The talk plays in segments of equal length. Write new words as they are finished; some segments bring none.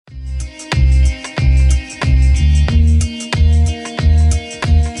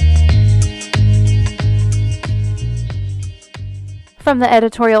From the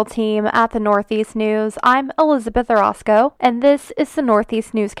editorial team at the Northeast News, I'm Elizabeth Orozco, and this is the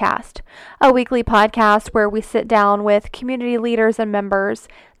Northeast Newscast, a weekly podcast where we sit down with community leaders and members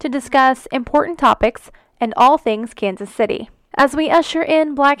to discuss important topics and all things Kansas City. As we usher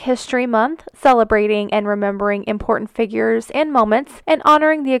in Black History Month, celebrating and remembering important figures and moments, and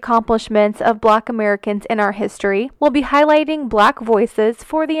honoring the accomplishments of Black Americans in our history, we'll be highlighting Black voices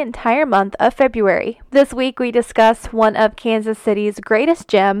for the entire month of February. This week we discuss one of Kansas City's greatest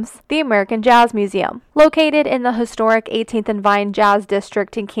gems, the American Jazz Museum. Located in the historic 18th and Vine Jazz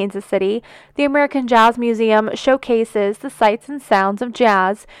District in Kansas City, the American Jazz Museum showcases the sights and sounds of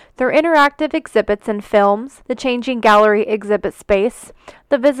jazz through interactive exhibits and films, the changing gallery exhibit space,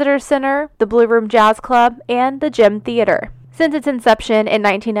 the Visitor Center, the Blue Room Jazz Club, and the Gym Theater. Since its inception in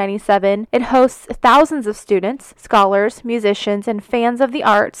 1997, it hosts thousands of students, scholars, musicians, and fans of the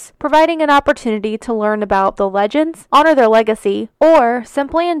arts, providing an opportunity to learn about the legends, honor their legacy, or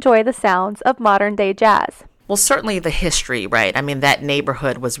simply enjoy the sounds of modern-day jazz. Well, certainly the history, right? I mean, that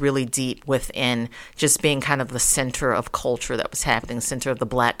neighborhood was really deep within just being kind of the center of culture that was happening, center of the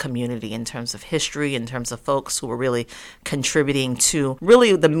Black community in terms of history, in terms of folks who were really contributing to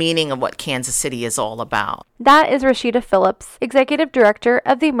really the meaning of what Kansas City is all about. That is Rashida Phillips, Executive Director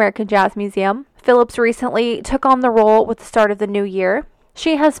of the American Jazz Museum. Phillips recently took on the role with the start of the new year.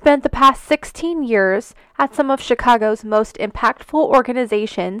 She has spent the past 16 years at some of Chicago's most impactful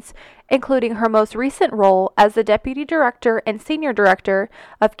organizations, including her most recent role as the Deputy Director and Senior Director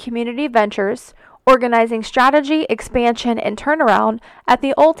of Community Ventures, organizing strategy, expansion, and turnaround at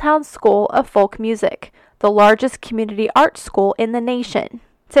the Old Town School of Folk Music, the largest community arts school in the nation.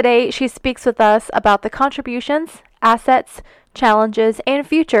 Today, she speaks with us about the contributions, assets, challenges, and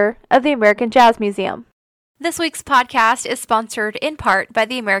future of the American Jazz Museum. This week's podcast is sponsored in part by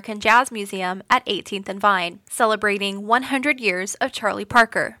the American Jazz Museum at 18th and Vine, celebrating 100 years of Charlie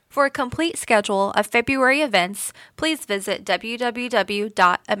Parker. For a complete schedule of February events, please visit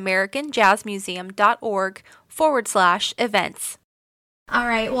www.americanjazzmuseum.org/events. All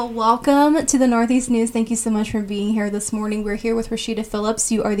right, well, welcome to the Northeast News. Thank you so much for being here this morning. We're here with Rashida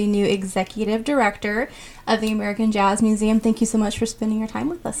Phillips. You are the new Executive Director of the American Jazz Museum. Thank you so much for spending your time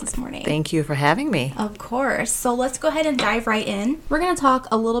with us this morning. Thank you for having me. Of course. So let's go ahead and dive right in. We're going to talk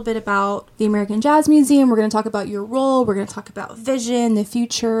a little bit about the American Jazz Museum. We're going to talk about your role. We're going to talk about vision, the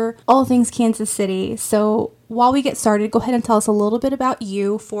future, all things Kansas City. So while we get started, go ahead and tell us a little bit about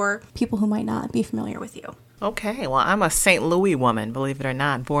you for people who might not be familiar with you. Okay, well, I'm a St. Louis woman, believe it or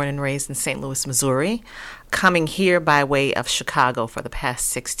not, born and raised in St. Louis, Missouri, coming here by way of Chicago for the past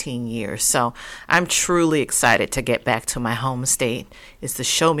 16 years. So I'm truly excited to get back to my home state. It's the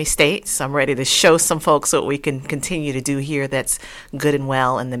show me state, so I'm ready to show some folks what we can continue to do here that's good and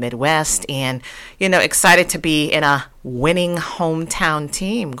well in the Midwest. And, excited to be in a winning hometown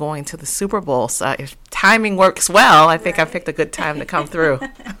team going to the Super Bowl. So if timing works well, I think I picked a good time to come through.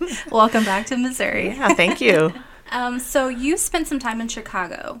 Welcome back to Missouri. Yeah, thank you. So you spent some time in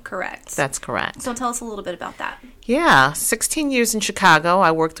Chicago, correct? That's correct. So tell us a little bit about that. Yeah, 16 years in Chicago.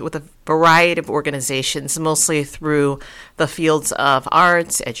 I worked with a variety of organizations, mostly through the fields of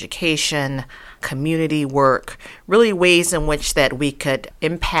arts, education, community work, really ways in which that we could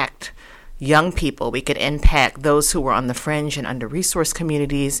impact young people. We could impact those who were on the fringe and under-resourced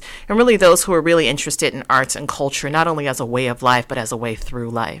communities, and really those who were really interested in arts and culture, not only as a way of life, but as a way through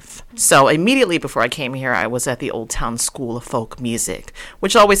life. So immediately before I came here, I was at the Old Town School of Folk Music,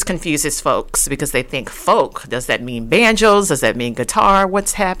 which always confuses folks because they think folk. Does that mean banjos? Does that mean guitar?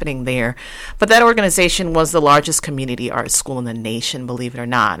 What's happening there? But that organization was the largest community art school in the nation, believe it or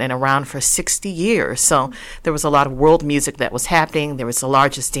not, and around for 60 years. So there was a lot of world music that was happening. There was the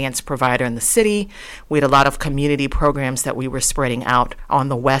largest dance provider in the city. We had a lot of community programs that we were spreading out on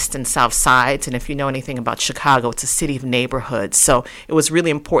the west and south sides. And if you know anything about Chicago, it's a city of neighborhoods. So it was really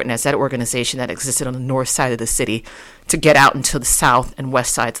important as that organization that existed on the north side of the city to get out into the south and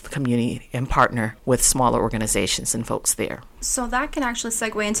west sides of the community and partner with smaller organizations and folks there. So that can actually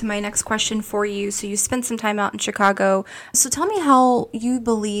segue into my next question for you. So you spent some time out in Chicago. So tell me how you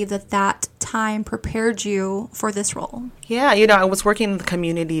believe that time prepared you for this role. Yeah, I was working in the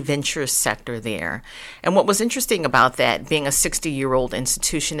community ventures sector there. And what was interesting about that, being a 60-year-old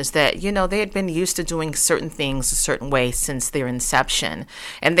institution, is that, they had been used to doing certain things a certain way since their inception.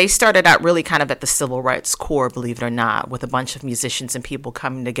 And they started out really kind of at the civil rights core, believe it or not, with a bunch of musicians and people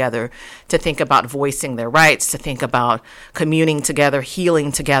coming together to think about voicing their rights, to think about communing together,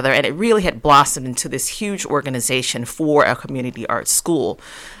 healing together. And it really had blossomed into this huge organization for a community arts school.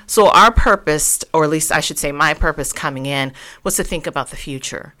 So our purpose, or at least I should say my purpose coming in, was to think about the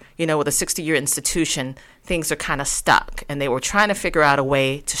future. With a 60-year institution, things are kind of stuck, and they were trying to figure out a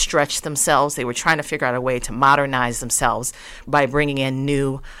way to stretch themselves. They were trying to figure out a way to modernize themselves by bringing in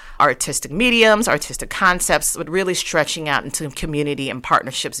new artistic mediums, artistic concepts, but really stretching out into community and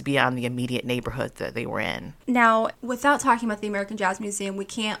partnerships beyond the immediate neighborhood that they were in. Now, without talking about the American Jazz Museum, we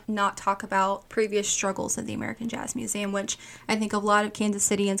can't not talk about previous struggles of the American Jazz Museum, which I think a lot of Kansas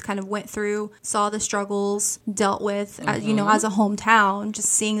Cityans kind of went through, saw the struggles, dealt with, as a hometown, just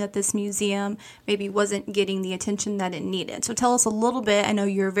seeing that this museum maybe wasn't getting the attention that it needed. So tell us a little bit, I know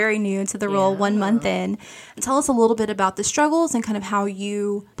you're very new to the role, 1 month in, tell us a little bit about the struggles and kind of how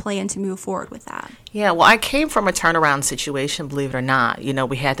you plan to move forward with that. Yeah, well, I came from a turnaround situation, believe it or not.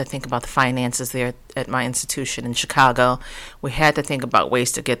 We had to think about the finances there at my institution in Chicago. We had to think about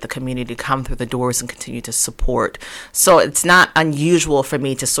ways to get the community to come through the doors and continue to support. So it's not unusual for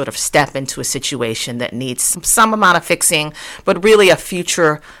me to sort of step into a situation that needs some amount of fixing, but really a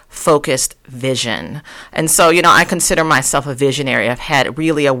future-focused vision. And so, I consider myself a visionary. I've had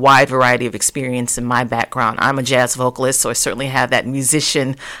really a wide variety of experience in my background. I'm a jazz vocalist, so I certainly have that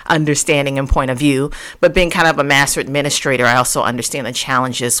musician understanding and point of view. But being kind of a master administrator, I also understand the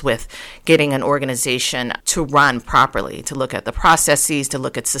challenges with getting an organization to run properly, to look at the processes, to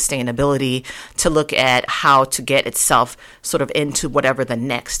look at sustainability, to look at how to get itself sort of into whatever the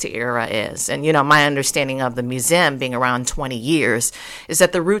next era is. And, my understanding of the museum being around 20 years is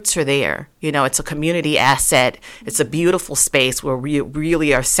that the roots are there. It's a community asset. It's a beautiful space where we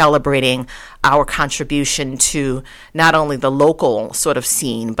really are celebrating our contribution to not only the local sort of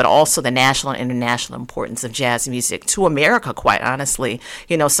scene, but also the national and international importance of jazz music to America, quite honestly.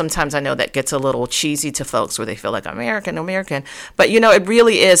 Sometimes I know that gets a little cheesy to folks where they feel like American, but it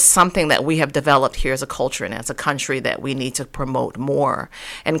really is something that we have developed here as a culture and as a country that we need to promote more.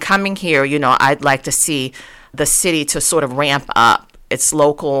 And coming here, I'd like to see the city to sort of ramp up its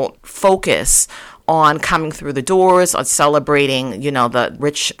local focus on coming through the doors, on celebrating, the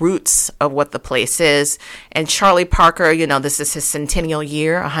rich roots of what the place is. And Charlie Parker, this is his centennial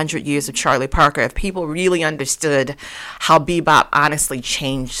year, 100 years of Charlie Parker. If people really understood how bebop honestly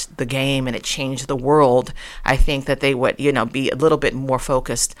changed the game and it changed the world, I think that they would, be a little bit more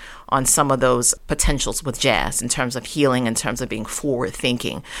focused on some of those potentials with jazz in terms of healing, in terms of being forward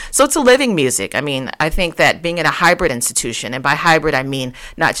thinking. So it's a living music. I think that being in a hybrid institution, and by hybrid, I mean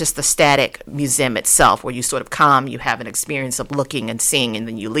not just the static museum itself where you sort of come, you have an experience of looking and seeing, and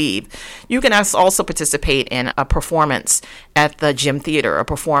then you leave. You can also participate in a performance at the Gym Theater, a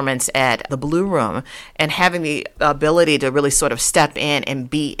performance at the Blue Room, and having the ability to really sort of step in and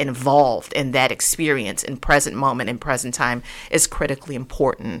be involved in that experience in present moment, in present time is critically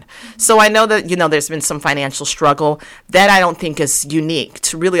important. So I know that, there's been some financial struggle. That I don't think is unique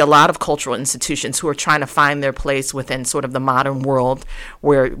to really a lot of cultural institutions who are trying to find their place within sort of the modern world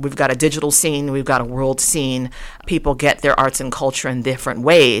where we've got a digital scene, we've got a world scene. People get their arts and culture in different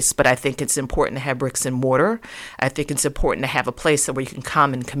ways, but I think it's important to have bricks and mortar. I think it's important to have a place where you can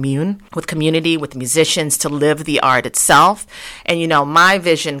come and commune with community, with musicians, to live the art itself. And, my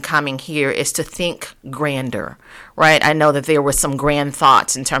vision coming here is to think grander, right? I know that there were some grand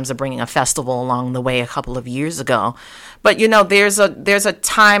thoughts in terms of bringing a festival along the way a couple of years ago. But, there's a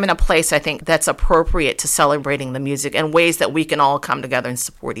time and a place, I think, that's appropriate to celebrating the music and ways that we can all come together and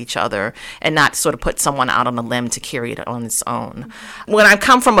support each other and not sort of put someone out on a limb to carry it on its own. When I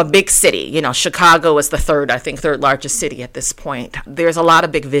come from a big city, Chicago is the third largest city at this point. There's a lot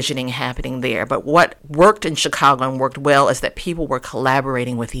of big visioning happening there. But what worked in Chicago and worked well is that people were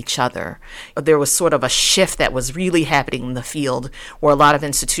collaborating with each other. There was sort of a shift that was really happening in the field where a lot of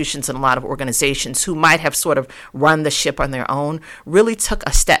institutions and a lot of organizations who might have sort of run the ship on their own really took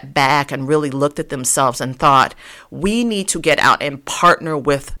a step back and really looked at themselves and thought, we need to get out and partner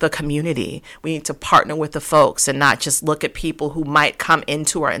with the community. We need to partner with the folks and not just look at people who might come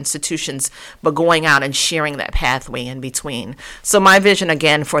into our institutions, but going out and sharing that pathway in between. So my vision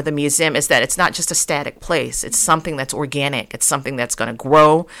again for the museum is that it's not just a static place. It's something that's organic. It's something that's going to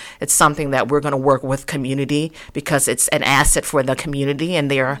grow. It's something that we're going to work with community because it's an asset for the community and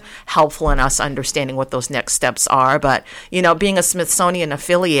they're helpful in us understanding what those next steps are. But, being a Smithsonian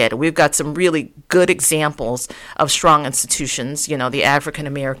affiliate, we've got some really good examples of strong institutions. The African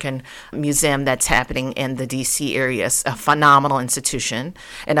American Museum that's happening in the D.C. area is a phenomenal institution.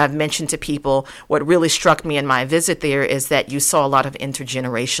 And I've mentioned to people what really struck me in my visit there is that you saw a lot of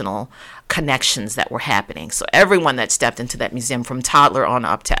intergenerational connections that were happening. So everyone that stepped into that museum from toddler on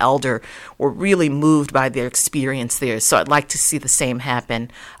up to elder were really moved by their experience there. So I'd like to see the same happen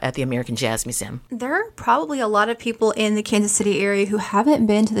at the American Jazz Museum. There are probably a lot of people in the Kansas City area who haven't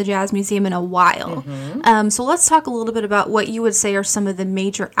been to the Jazz Museum in a while. style. So let's talk a little bit about what you would say are some of the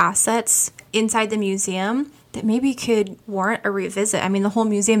major assets inside the museum that maybe could warrant a revisit. I mean, the whole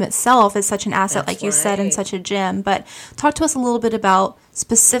museum itself is such an asset, like you said, and such a gem. But talk to us a little bit about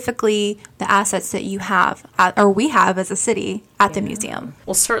specifically the assets that you have, or we have as a city at the museum.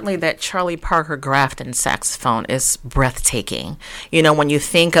 Well, certainly that Charlie Parker Grafton saxophone is breathtaking. You know, when you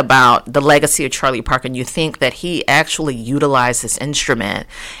think about the legacy of Charlie Parker, and you think that he actually utilized this instrument,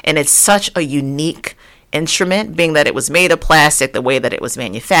 and it's such a unique instrument, being that it was made of plastic, the way that it was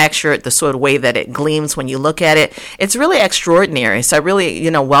manufactured, the sort of way that it gleams when you look at it, it's really extraordinary. So I really,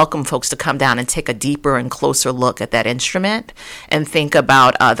 welcome folks to come down and take a deeper and closer look at that instrument and think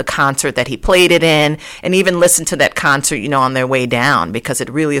about the concert that he played it in, and even listen to that concert, on their way down, because it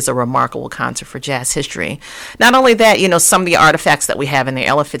really is a remarkable concert for jazz history. Not only that, some of the artifacts that we have in there,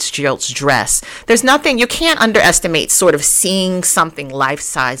 Ella Fitzgerald's dress, there's nothing, you can't underestimate sort of seeing something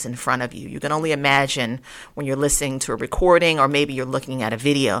life-size in front of you. You can only imagine when you're listening to a recording, or maybe you're looking at a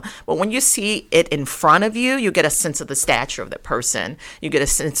video. But when you see it in front of you, you get a sense of the stature of the person. You get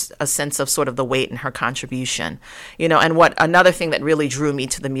a sense of sort of the weight and her contribution. And what another thing that really drew me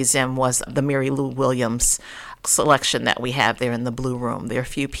to the museum was the Mary Lou Williams selection that we have there in the Blue Room. There are a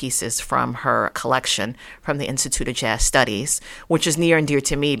few pieces from her collection from the Institute of Jazz Studies, which is near and dear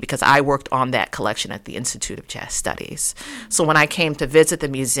to me because I worked on that collection at the Institute of Jazz Studies. So when I came to visit the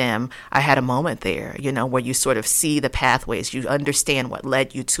museum, I had a moment there, where you sort of see the pathways, you understand what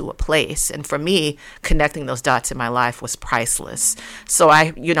led you to a place. And for me, connecting those dots in my life was priceless. So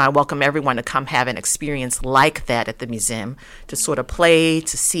I welcome everyone to come have an experience like that at the museum, to sort of play,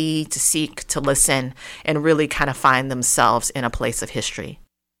 to see, to seek, to listen, and really kind of find themselves in a place of history.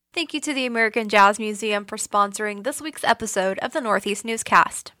 Thank you to the American Jazz Museum for sponsoring this week's episode of the Northeast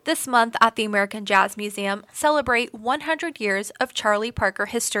Newscast. This month at the American Jazz Museum, celebrate 100 years of Charlie Parker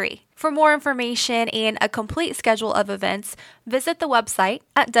history. For more information and a complete schedule of events, visit the website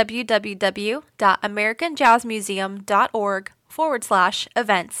at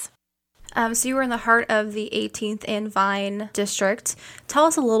www.americanjazzmuseum.org/events. So you were in the heart of the 18th and Vine District. Tell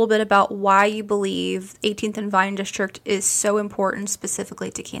us a little bit about why you believe 18th and Vine District is so important specifically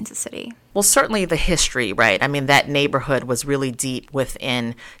to Kansas City. Well, certainly the history, right? I mean, that neighborhood was really deep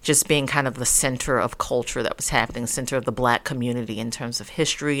within just being kind of the center of culture that was happening, center of the Black community in terms of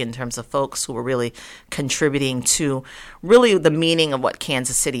history, in terms of folks who were really contributing to really the meaning of what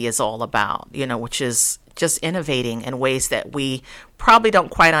Kansas City is all about, which is just innovating in ways that we probably don't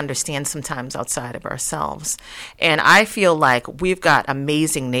quite understand sometimes outside of ourselves. And I feel like we've got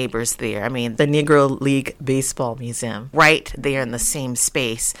amazing neighbors there. I mean, the Negro League Baseball Museum right there in the same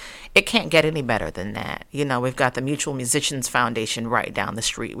space. It can't get any better than that. We've got the Mutual Musicians Foundation right down the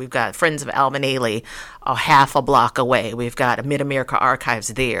street. We've got Friends of Alvin Ailey a half a block away. We've got Mid-America Archives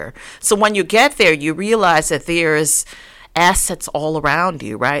there. So when you get there, you realize that there's assets all around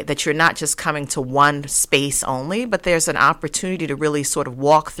you, right? That you're not just coming to one space only, but there's an opportunity to really sort of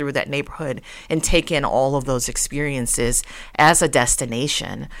walk through that neighborhood and take in all of those experiences as a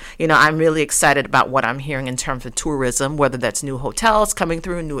destination. I'm really excited about what I'm hearing in terms of tourism, whether that's new hotels coming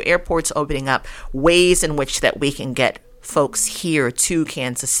through, new airports opening up, ways in which that we can get folks here to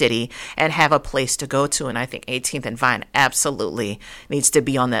Kansas City and have a place to go to. And I think 18th and Vine absolutely needs to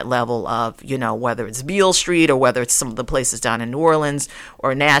be on that level of, whether it's Beale Street or whether it's some of the places down in New Orleans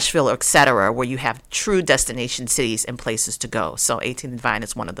or Nashville, or et cetera, where you have true destination cities and places to go. So 18th and Vine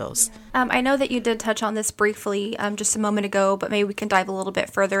is one of those. I know that you did touch on this briefly just a moment ago, but maybe we can dive a little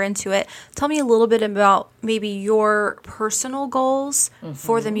bit further into it. Tell me a little bit about maybe your personal goals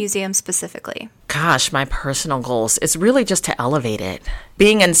for the museum specifically. Gosh, my personal goals is really just to elevate it.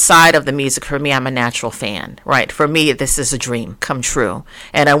 Being inside of the music, for me, I'm a natural fan, right? For me, this is a dream come true.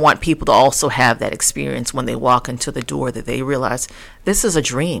 And I want people to also have that experience when they walk into the door, that they realize this is a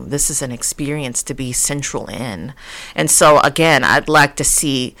dream. This is an experience to be central in. And so, again, I'd like to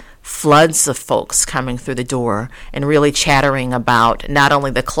see floods of folks coming through the door and really chattering about not only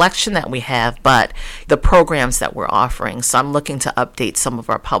the collection that we have, but the programs that we're offering. So I'm looking to update some of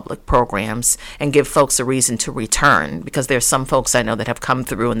our public programs and give folks a reason to return, because there's some folks I know that have come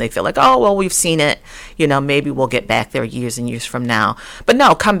through and they feel like, oh, well, we've seen it. Maybe we'll get back there years and years from now. But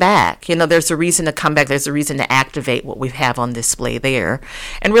no, come back. There's a reason to come back. There's a reason to activate what we have on display there.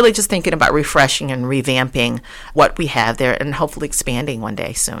 And really just thinking about refreshing and revamping what we have there and hopefully expanding one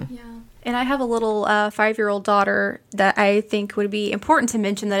day soon. Yeah. And I have a little 5-year-old daughter that I think would be important to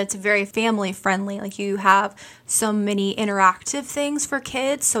mention that it's very family friendly. Like, you have so many interactive things for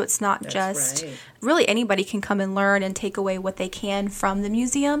kids, so it's not just really anybody can come and learn and take away what they can from the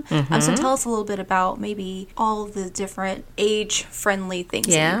museum. So tell us a little bit about maybe all the different age-friendly things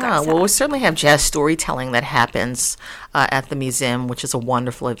that you guys have. We certainly have jazz storytelling that happens at the museum, which is a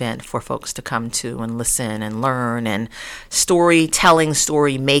wonderful event for folks to come to and listen and learn. And storytelling,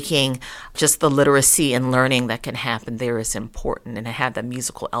 story making, just the literacy and learning that can happen there is important. And to have the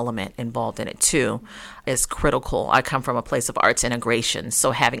musical element involved in it too is critical. I come from a place of arts integration,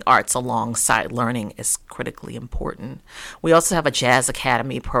 so having arts alongside learning is critically important. We also have a Jazz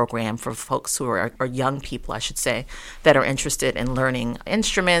Academy program for folks who are young people, I should say, that are interested in learning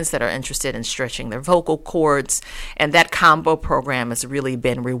instruments, that are interested in stretching their vocal cords. And that combo program has really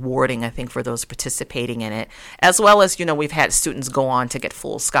been rewarding, I think, for those participating in it, as well as, we've had students go on to get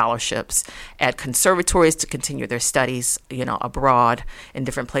full scholarships at conservatories to continue their studies, abroad in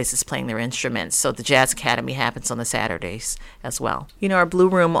different places playing their instruments. So the Jazz Academy happens on the Saturdays as well. Our Blue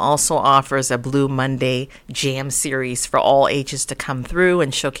Room also offers a Blue Monday Jam series for all ages to come through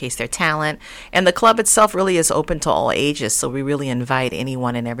and showcase their talent. And the club itself really is open to all ages, so we really invite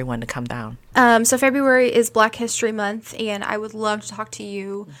anyone and everyone to come down. So February is Black History Month, and I would love to talk to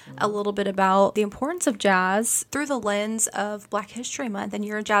you a little bit about the importance of jazz through the lens of Black History Month. And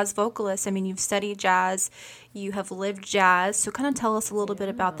you're a jazz vocalist. I mean, you've studied jazz, you have lived jazz. So kind of tell us a little bit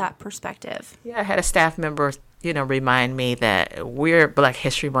about that perspective. Yeah, I had a staff member remind me that we're Black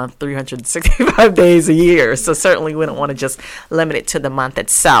History Month 365 days a year. So certainly we don't want to just limit it to the month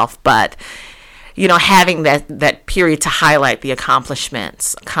itself. But, having that period to highlight the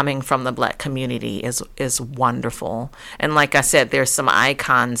accomplishments coming from the Black community is wonderful. And like I said, there's some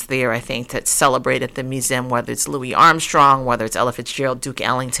icons there, I think, that celebrate at the museum, whether it's Louis Armstrong, whether it's Ella Fitzgerald, Duke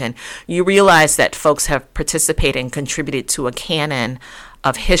Ellington. You realize that folks have participated and contributed to a canon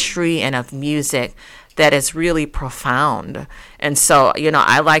of history and of music that is really profound. And so,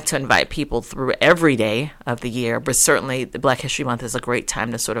 I like to invite people through every day of the year, but certainly the Black History Month is a great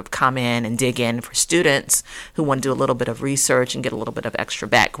time to sort of come in and dig in for students who want to do a little bit of research and get a little bit of extra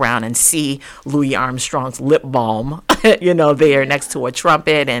background and see Louis Armstrong's lip balm, there next to a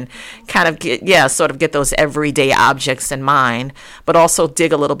trumpet, and kind of get those everyday objects in mind, but also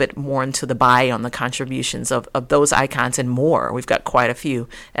dig a little bit more into the bio on the contributions of those icons and more. We've got quite a few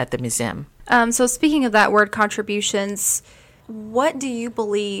at the museum. So speaking of that word, contributions, what do you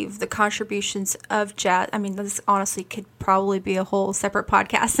believe the contributions of jazz? I mean, this honestly could probably be a whole separate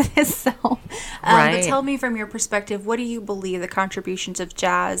podcast in itself. Right. But tell me from your perspective, what do you believe the contributions of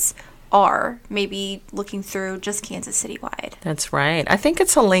jazz are, maybe looking through just Kansas City wide? That's right. I think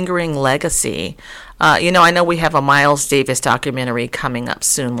it's a lingering legacy. I know we have a Miles Davis documentary coming up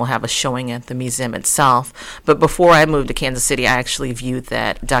soon. We'll have a showing at the museum itself. But before I moved to Kansas City, I actually viewed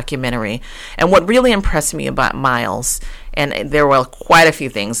that documentary. And what really impressed me about Miles, and there were quite a few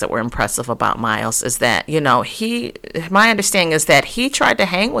things that were impressive about Miles, is that, my understanding is that he tried to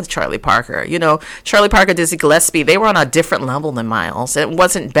hang with Charlie Parker. Charlie Parker, Dizzy Gillespie, they were on a different level than Miles. It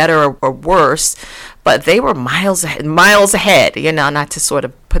wasn't better or worse, but they were miles ahead, not to sort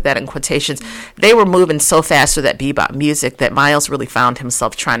of put that in quotations. They were moving so fast with that bebop music that Miles really found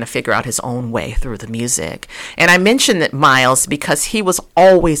himself trying to figure out his own way through the music. And I mentioned that Miles because he was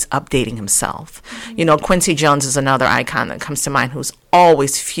always updating himself. Quincy Jones is another icon that comes to mind who's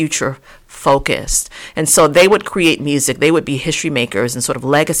always future focused. And so they would create music. They would be history makers and sort of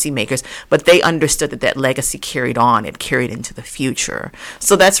legacy makers, but they understood that legacy carried on. It carried into the future.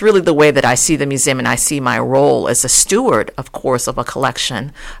 So that's really the way that I see the museum, and I see my role as a steward, of course, of a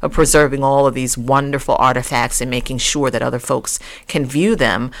collection, of preserving all of these wonderful artifacts and making sure that other folks can view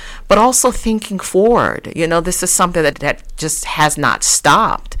them, but also thinking forward. This is something that just has not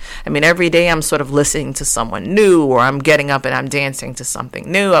stopped. I mean, every day I'm sort of listening to someone new, or I'm getting up and I'm dancing to something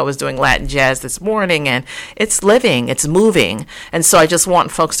new. I was doing Latin jazz this morning, and it's living, it's moving. And so I just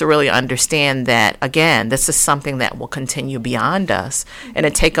want folks to really understand that, again, this is something that will continue beyond us, and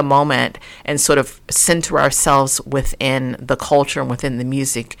to take a moment and sort of center ourselves within the culture and within the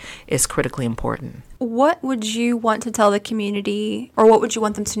music is critically important. What would you want to tell the community, or what would you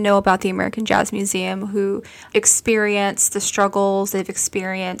want them to know about the American Jazz Museum, who experienced the struggles they've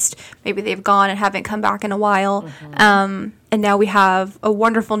experienced? Maybe they've gone and haven't come back in a while. And now we have a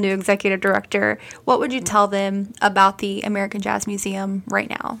wonderful new executive director. What would you tell them about the American Jazz Museum right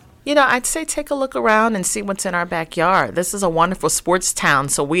now? I'd say take a look around and see what's in our backyard. This is a wonderful sports town,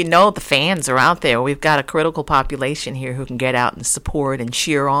 so we know the fans are out there. We've got a critical population here who can get out and support and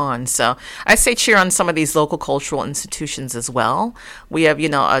cheer on. So I say cheer on some of these local cultural institutions as well. We have,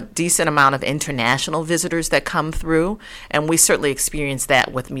 a decent amount of international visitors that come through, and we certainly experience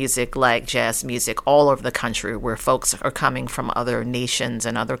that with music like jazz music all over the country, where folks are coming from other nations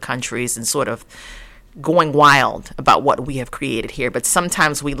and other countries and sort of going wild about what we have created here. But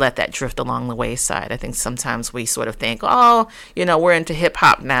sometimes we let that drift along the wayside. I think sometimes we sort of think, we're into hip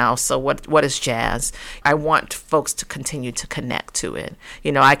hop now, so what is jazz? I want folks to continue to connect to it.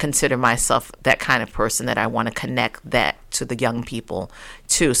 I consider myself that kind of person that I want to connect that to the young people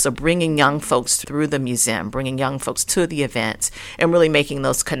too. So bringing young folks through the museum, bringing young folks to the events, and really making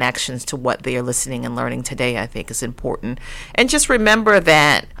those connections to what they are listening and learning today, I think is important. And just remember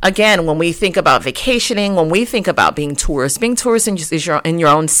that, again, when we think about vacationing, when we think about being tourists in your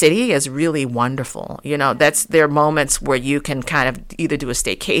own city is really wonderful. There are moments where you can kind of either do a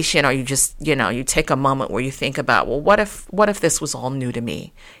staycation, or you just, you take a moment where you think about, well, what if this was all new to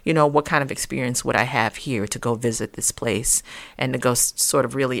me? What kind of experience would I have here to go visit this place and to go sort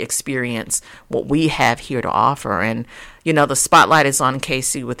of really experience what we have here to offer? And the spotlight is on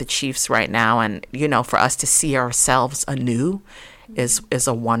KC with the Chiefs right now, and for us to see ourselves anew is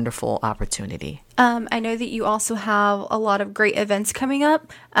a wonderful opportunity. I know that you also have a lot of great events coming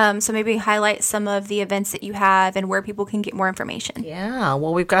up, so maybe highlight some of the events that you have and where people can get more information. Yeah,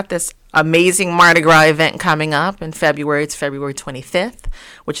 well, we've got this amazing Mardi Gras event coming up in February. It's February 25th,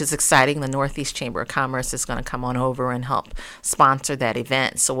 which is exciting. The Northeast Chamber of Commerce is going to come on over and help sponsor that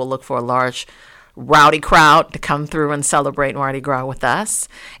event, so we'll look for a large rowdy crowd to come through and celebrate Mardi Gras with us.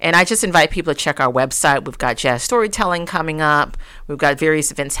 And I just invite people to check our website. We've got jazz storytelling coming up. We've got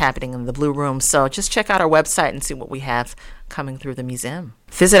various events happening in the Blue Room. So just check out our website and see what we have coming through the museum.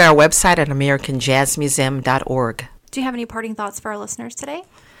 Visit our website at americanjazzmuseum.org. Do you have any parting thoughts for our listeners today?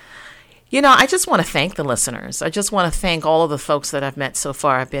 I just want to thank the listeners. I just want to thank all of the folks that I've met so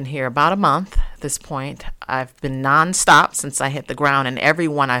far. I've been here about a month at this point. I've been nonstop since I hit the ground, and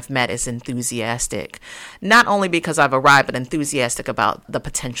everyone I've met is enthusiastic. Not only because I've arrived, but enthusiastic about the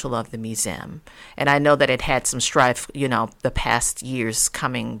potential of the museum. And I know that it had some strife, the past years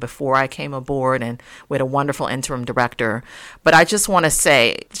coming before I came aboard, and we had a wonderful interim director. But I just want to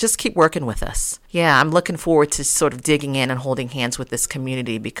say, just keep working with us. Yeah, I'm looking forward to sort of digging in and holding hands with this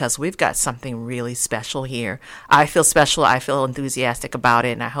community, because we've got something really special here. I feel special. I feel enthusiastic about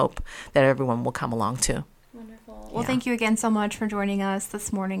it, and I hope that everyone will come along too. Wonderful. Well, thank you again so much for joining us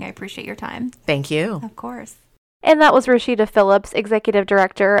this morning. I appreciate your time. Thank you. Of course. And that was Rashida Phillips, Executive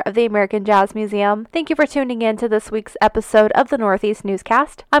Director of the American Jazz Museum. Thank you for tuning in to this week's episode of the Northeast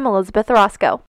Newscast. I'm Elizabeth Orozco.